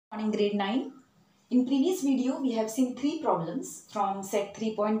Morning grade 9. In previous video we have seen three problems from set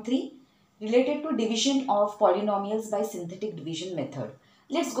 3.3 related to division of polynomials by synthetic division method.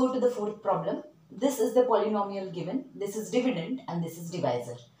 Let's go to the fourth problem. This is the polynomial given, this is dividend and this is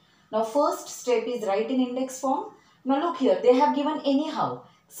divisor. Now first step is write in index form. Now look here, they have given anyhow.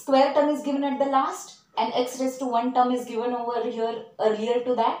 Square term is given at the last and x raised to 1 term is given over here earlier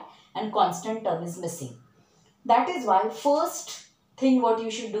to that and constant term is missing. That is why first thing what you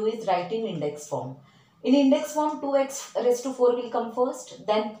should do is write in index form. In index form 2x raised to 4 will come first,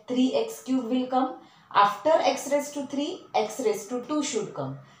 then 3x cube will come. After x raised to 3, x raised to 2 should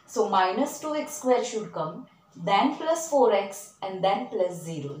come. So minus 2x square should come, then plus 4x and then plus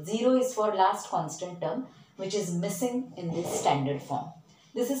 0. 0 is for last constant term which is missing in this standard form.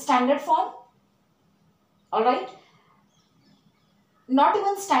 This is standard form. Alright. Not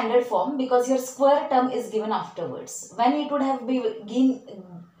even standard form because your square term is given afterwards. When it would have been,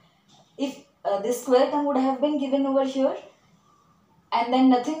 if this square term would have been given over here and then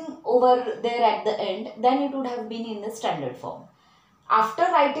nothing over there at the end, then it would have been in the standard form. After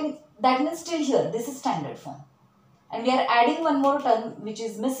writing, that means till here, this is standard form. And we are adding one more term which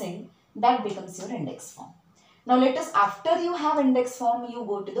is missing, that becomes your index form. Now let us, after you have index form, you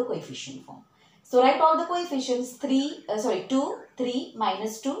go to the coefficient form. So write all the coefficients 2, 3,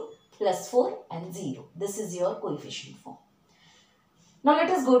 minus 2, plus 4 and 0. This is your coefficient form. Now let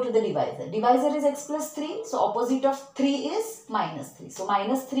us go to the divisor. Divisor is x plus 3. So opposite of 3 is minus 3. So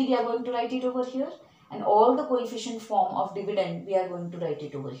minus 3 we are going to write it over here. And all the coefficient form of dividend we are going to write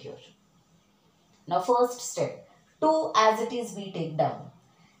it over here. Now first step. 2 as it is we take down.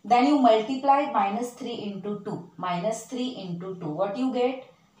 Then you multiply minus 3 into 2. Minus 3 into 2. What you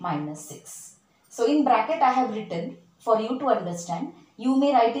get? Minus 6. So in bracket I have written, for you to understand, you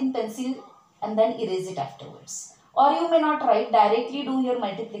may write in pencil and then erase it afterwards. Or you may not write, directly do your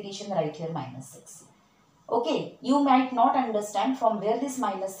multiplication right here minus 6. Okay, you might not understand from where this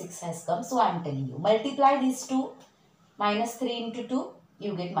minus 6 has come. So I am telling you, multiply these two, minus 3 into 2,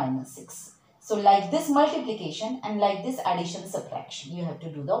 you get minus 6. So like this multiplication and like this addition subtraction, you have to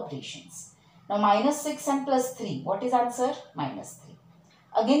do the operations. Now minus 6 and plus 3, what is answer? Minus 3.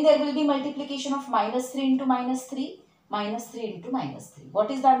 Again there will be multiplication of minus 3 into minus 3, minus 3 into minus 3. What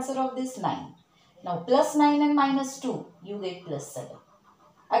is the answer of this? 9. Now plus 9 and minus 2, you get plus 7.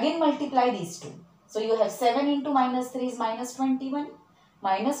 Again multiply these two. So you have 7 into minus 3 is minus 21.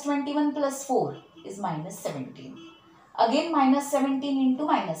 Minus 21 plus 4 is minus 17. Again minus 17 into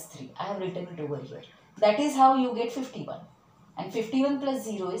minus 3. I have written it over here. That is how you get 51. And 51 plus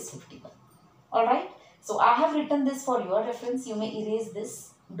 0 is 51. Alright. So I have written this for your reference. You may erase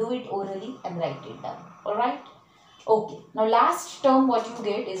this, do it orally and write it down. Alright. Okay. Now last term what you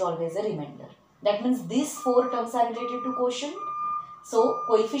get is always a remainder. That means these four terms are related to quotient. So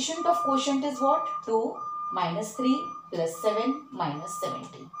coefficient of quotient is what? 2 minus 3 plus 7 minus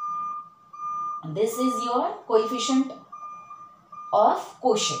 17. This is your coefficient of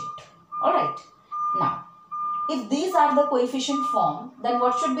quotient. Alright. Now, if these are the coefficient form, then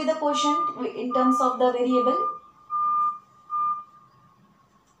what should be the quotient in terms of the variable?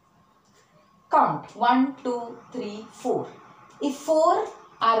 Count 1, 2, 3, 4. If 4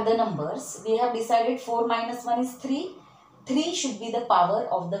 are the numbers, we have decided 4 minus 1 is 3. 3 should be the power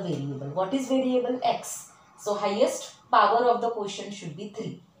of the variable. What is variable? X. So highest power of the quotient should be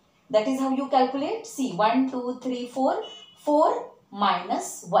 3. That is how you calculate. See, 1, 2, 3, 4. 4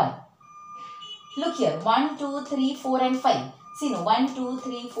 minus 1. Look here, 1, 2, 3, 4 and 5. See no, 1, 2,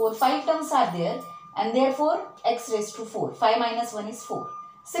 3, 4, 5 terms are there and therefore x raised to 4. 5 minus 1 is 4.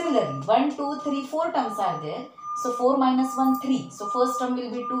 Similarly, 1, 2, 3, 4 terms are there. So 4 minus 1, 3. So first term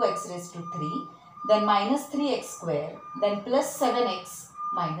will be 2x raised to 3. Then minus 3x square. Then plus 7x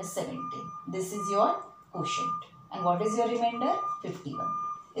minus 17. This is your quotient. And what is your remainder? 51.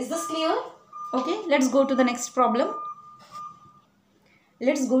 Is this clear? Okay, let's go to the next problem.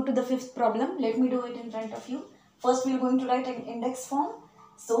 Let's go to the fifth problem. Let me do it in front of you. First we are going to write an index form.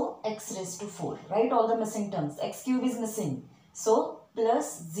 So x raised to 4. Write all the missing terms. X cube is missing. So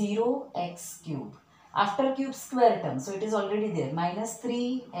plus 0x cube. After cube square term. So it is already there. Minus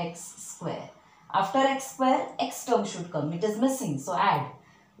 3x square. After x square, x term should come. It is missing. So add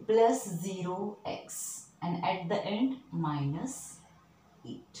plus 0x. And at the end minus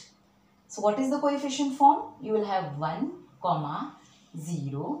 8. So what is the coefficient form? You will have 1,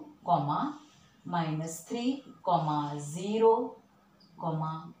 0, minus 3, 0,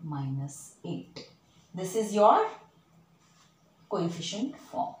 minus 8. This is your coefficient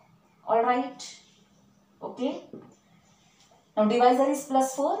form. Alright. Okay. Now divisor is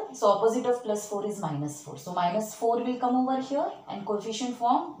plus 4, so opposite of plus 4 is minus 4. So minus 4 will come over here and coefficient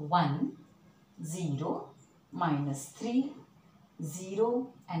form 1, 0, minus 3,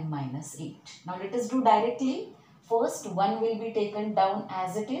 0 and minus 8. Now let us do directly. First 1 will be taken down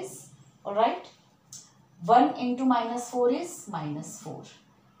as it is. Alright. 1 into minus 4 is minus 4.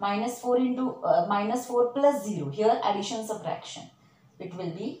 Minus 4 into minus 4 plus 0. Here addition subtraction. It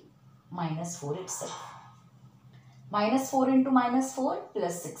will be minus 4 itself. Minus 4 into minus 4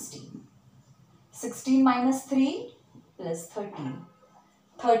 plus 16. 16 minus 3 plus 13.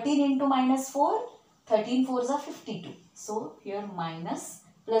 13 into minus 4. 13 4s are 52. So here minus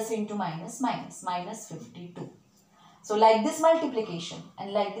plus into minus minus. Minus 52. So like this multiplication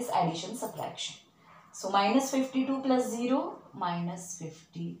and like this addition subtraction. So minus 52 plus 0 minus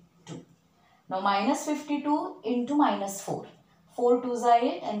 52. Now minus 52 into minus 4. 4 2s are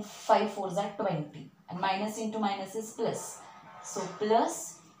 8 and 5 4s are 20. And minus into minus is plus. So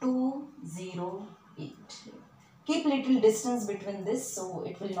plus 2 0 8. Keep little distance between this so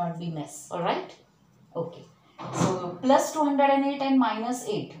it will not be mess. Alright. Okay. So plus 208 and minus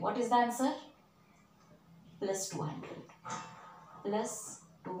 8. What is the answer? Plus 200. Plus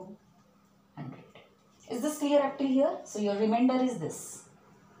 200. Is this clear up till here? So your remainder is this.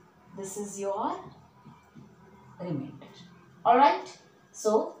 This is your remainder. Alright.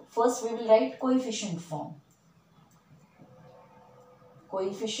 So first we will write coefficient form.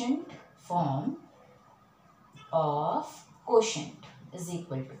 Coefficient form of quotient is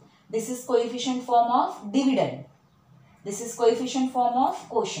equal to. This is coefficient form of dividend. This is coefficient form of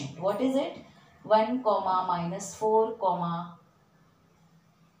quotient. What is it? 1 comma minus 4 comma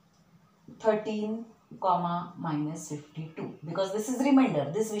 13 comma minus 52. Because this is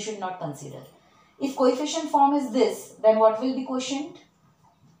remainder. This we should not consider. If coefficient form is this, then what will be quotient?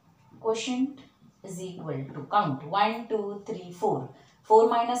 Quotient is equal to, count, 1, 2, 3, 4. 4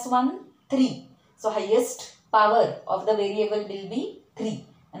 minus 1, 3. So highest power of the variable will be 3.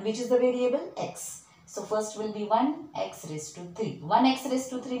 And which is the variable? X. So first will be 1 x raised to 3. 1 x raised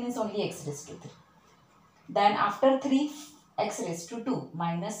to 3 means only x raised to 3. Then after 3, x raised to 2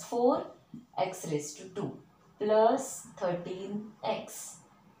 minus 4 x raised to 2 plus 13x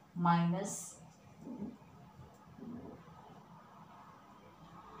minus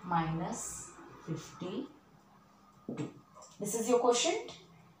 52. This is your quotient.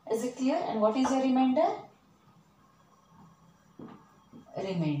 Is it clear? And what is your remainder?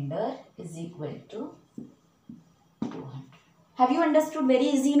 Remainder is equal to 200. Have you understood? Very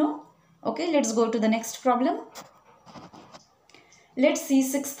easy, no? Okay, let's go to the next problem. Let's see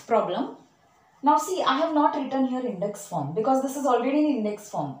sixth problem. Now see, I have not written here index form because this is already in index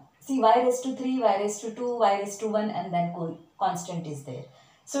form. See, y raised to 3, y raised to 2, y raised to 1 and then constant is there.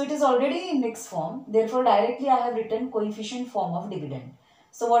 So it is already in index form. Therefore, directly I have written coefficient form of dividend.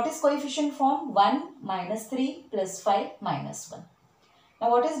 So what is coefficient form? 1 minus 3 plus 5 minus 1. Now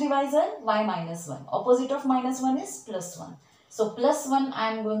what is divisor? Y minus 1. Opposite of minus 1 is plus 1. So plus 1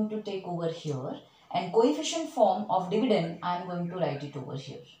 I am going to take over here. And coefficient form of dividend I am going to write it over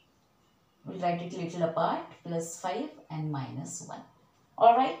here. We will write it little apart. Plus 5 and minus 1.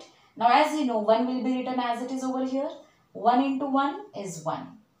 Alright. Now as you know, 1 will be written as it is over here. 1 into 1 is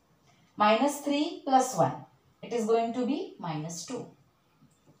 1. Minus 3 plus 1. It is going to be minus 2.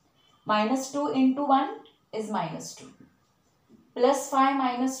 Minus 2 into 1 is minus 2. Plus 5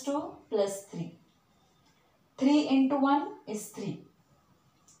 minus 2 plus 3. 3 into 1 is 3.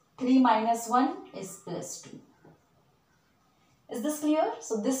 3 minus 1 is plus 2. Is this clear?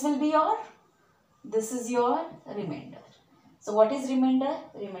 So this will be this is your remainder. So what is remainder?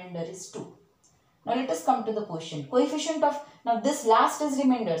 Remainder is 2. Now let us come to the quotient. Coefficient of, now this last is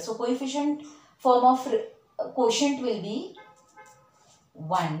remainder. So coefficient form of quotient will be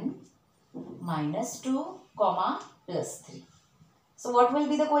 1 minus 2 comma plus 3. So what will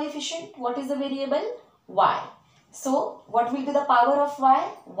be the coefficient? What is the variable? Y. So what will be the power of y?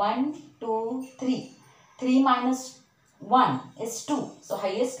 1, 2, 3. 3 minus 1 is 2. So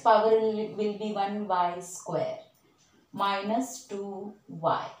highest power will be 1y square minus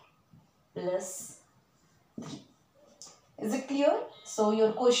 2y plus 3. Is it clear? So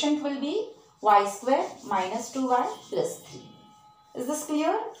your quotient will be y square minus 2y plus 3. Is this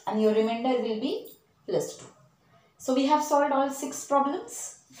clear? And your remainder will be plus 2. So we have solved all 6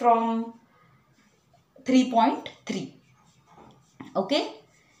 problems from 3.3. Okay.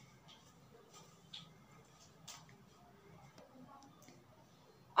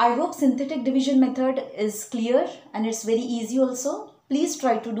 I hope synthetic division method is clear and it's very easy also. Please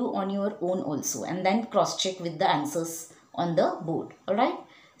try to do on your own also and then cross check with the answers on the board. Alright.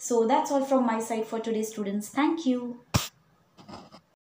 So that's all from my side for today, students. Thank you.